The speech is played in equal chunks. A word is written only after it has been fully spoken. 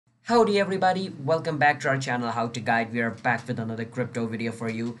Howdy everybody, welcome back to our channel How to Guide. We are back with another crypto video for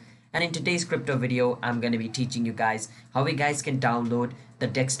you, and in today's crypto video I'm going to be teaching you guys how you guys can download the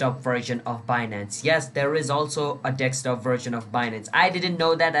desktop version of Binance. Yes, there is also a desktop version of Binance. I didn't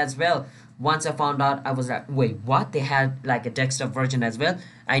know that as well. Once I found out, I was like, wait, what? They had like a desktop version as well?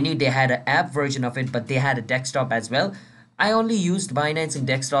 I knew they had an app version of it, but they had a desktop as well. I only used Binance in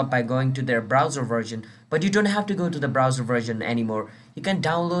desktop by going to their browser version, but you don't have to go to the browser version anymore. You can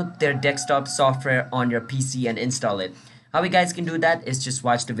download their desktop software on your PC and install it. How you guys can do that is just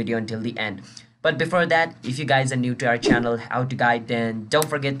watch the video until the end. But before that, if you guys are new to our channel How to Guide, then don't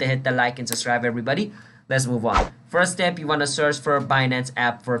forget to hit the like and subscribe everybody. Let's move on. First step, you want to search for Binance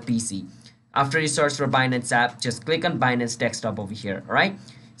app for PC. After you search for Binance app, just click on Binance desktop over here, alright?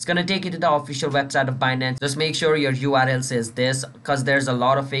 It's gonna take you to the official website of Binance. Just make sure your URL says this, because there's a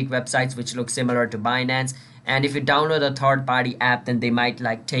lot of fake websites which look similar to Binance, and if you download a third-party app, then they might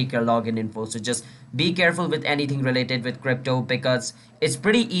like take your login info. So just be careful with anything related with crypto, because it's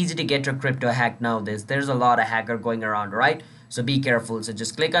pretty easy to get your crypto hacked nowadays. There's a lot of hacker going around, right? So be careful. So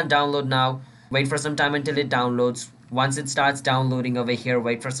just click on download now. Wait for some time until it downloads. Once it starts downloading over here,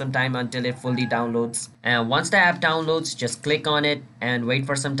 wait for some time until it fully downloads. And once the app downloads, just click on it and wait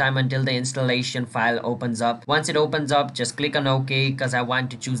for some time until the installation file opens up. Once it opens up, just click on OK, because I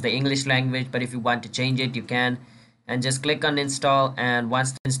want to choose the English language, but if you want to change it, you can. And just click on install, and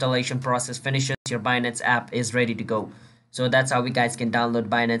once the installation process finishes, your Binance app is ready to go. So that's how you guys can download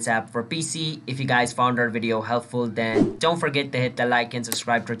Binance app for PC. If you guys found our video helpful, then don't forget to hit the like and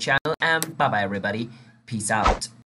subscribe to our channel, and bye bye everybody. Peace out.